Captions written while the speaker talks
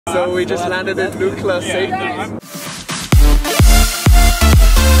So we just landed in Lukla safely.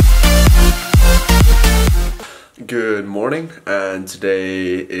 Good morning, and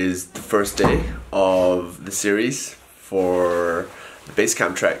today is the first day of the series for the base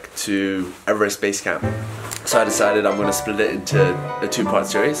camp trek to Everest base camp. So I decided I'm going to split it into a two-part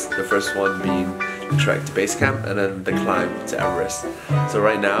series. The first one being the trek to base camp and then the climb to Everest. So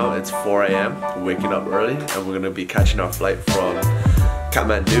right now it's 4 AM, we're waking up early and we're going to be catching our flight from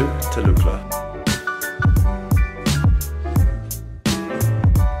Kathmandu to Lukla.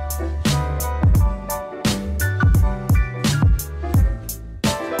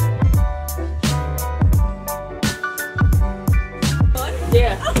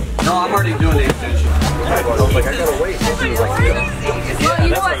 Yeah. No, I'm already doing the extension. I was like, I gotta wait. Well,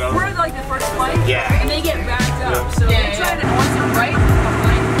 you know what? We're like the first flight. Yeah. And they get backed up. So they try to once they're right,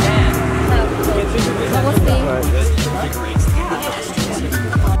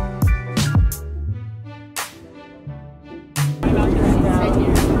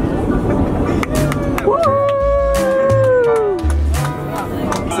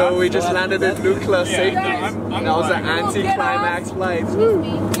 So we just landed in Lukla safely. That was an anti-climax flight.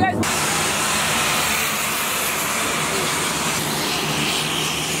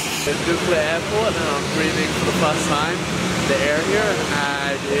 It's Lukla Airport and I'm breathing for the first time the air here,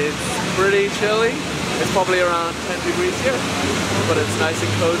 and it's pretty chilly. It's probably around 10 degrees here, but it's nice and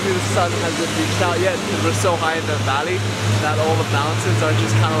cozy. The sun hasn't reached out yet because we're so high in the valley that all the mountains are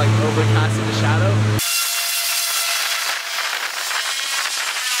just kind of like overcasting the shadow.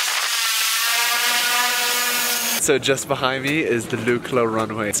 So just behind me is the Lukla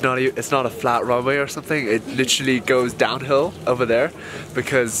runway. It's not a flat runway or something. It literally goes downhill over there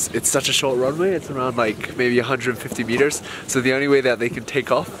because it's such a short runway. It's around like maybe 150 meters. So the only way that they can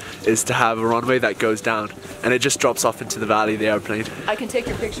take off is to have a runway that goes down, and it just drops off into the valley, the airplane. I can take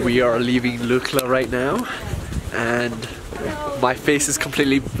your picture. We are leaving Lukla right now, and my face is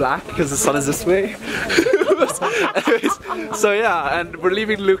completely black because the sun is this way. Anyways, so yeah, and we're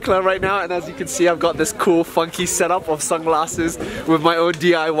leaving Lukla right now, and as you can see I've got this cool funky setup of sunglasses with my own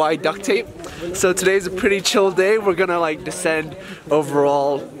DIY duct tape. So today's a pretty chill day. We're gonna like descend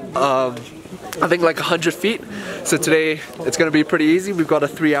overall I think like 100 feet. So today it's gonna be pretty easy. We've got a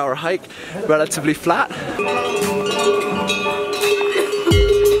 3-hour hike, relatively flat.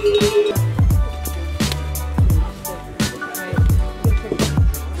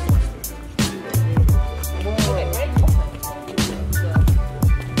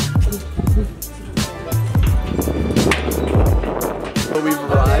 We've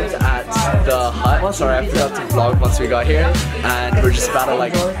arrived at the hut. Sorry, I forgot to vlog once we got here, and we're just about to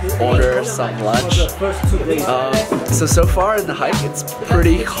like order some lunch. So far in the hike it's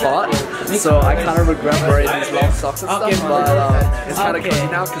pretty hot, so I kind of regret wearing these long socks and stuff, but it's kind of cozy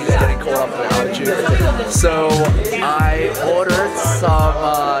now because it's getting cold up in the altitude. So I ordered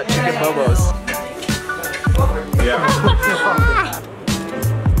some chicken momos. Yeah.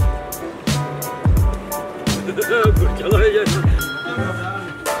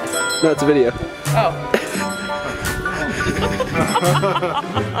 No, it's a video. Oh.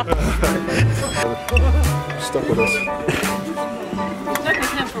 Stuck with us. We've stuck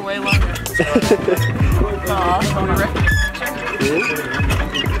with him for way longer. Aw,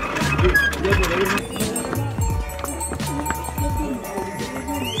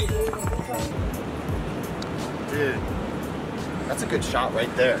 Dude, that's a good shot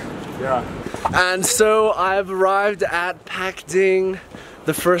right there. Yeah. And so I've arrived at Phakding,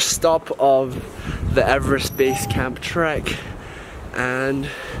 the first stop of the Everest base camp trek, and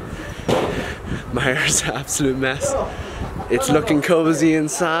my hair is an absolute mess. It's looking cozy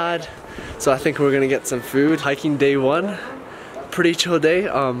inside, so I think we're gonna get some food. Hiking day one, pretty chill day.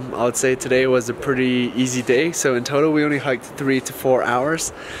 I would say today was a pretty easy day. So in total we only hiked 3 to 4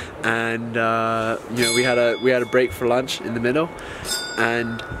 hours, and you know, we had a break for lunch in the middle,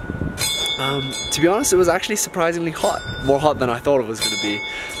 and to be honest, it was actually surprisingly hot. More hot than I thought it was going to be.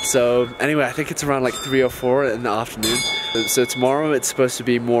 So anyway, I think it's around like 3 or 4 in the afternoon. So tomorrow it's supposed to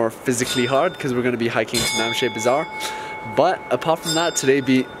be more physically hard because we're going to be hiking to Namche Bazaar. But apart from that,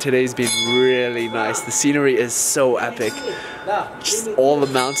 today's been really nice. The scenery is so epic. Just all the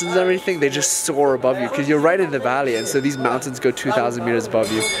mountains and everything, they just soar above you because you're right in the valley, and so these mountains go 2,000 meters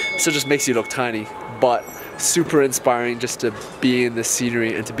above you. So it just makes you look tiny. But super inspiring just to be in the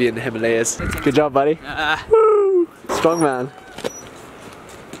scenery and to be in the Himalayas. Good job, buddy. Woo! Strong man.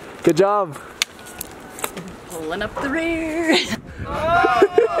 Good job. pulling up the rear.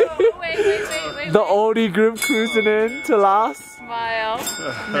 Oh, wait. The oldie group cruising in to last. Smile.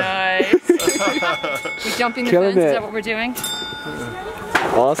 Nice. We jumping the fence, is that what we're doing?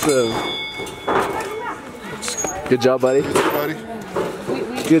 Awesome. Good job, buddy.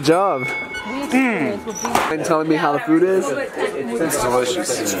 Good job. And telling me how the food is? It's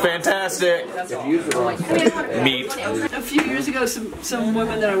delicious. It's fantastic. Meat. A few years ago, some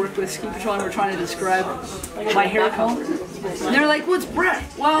women that I worked with, ski patrolling, were trying to describe my hair color. And they're like, "What's Brett?"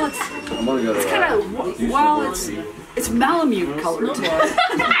 Well, it's kind of, well, it's Malamute colored to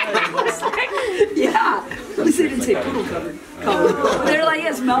us. Yeah. At least they didn't say poodle covered color. But they're like, yeah,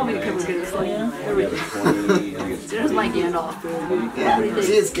 it's Malamute covered because it's like everything. There's my Gandalf.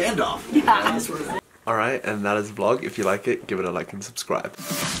 See, it's Gandalf. Yeah. Alright, and that is the vlog. If you like it, give it a like and subscribe.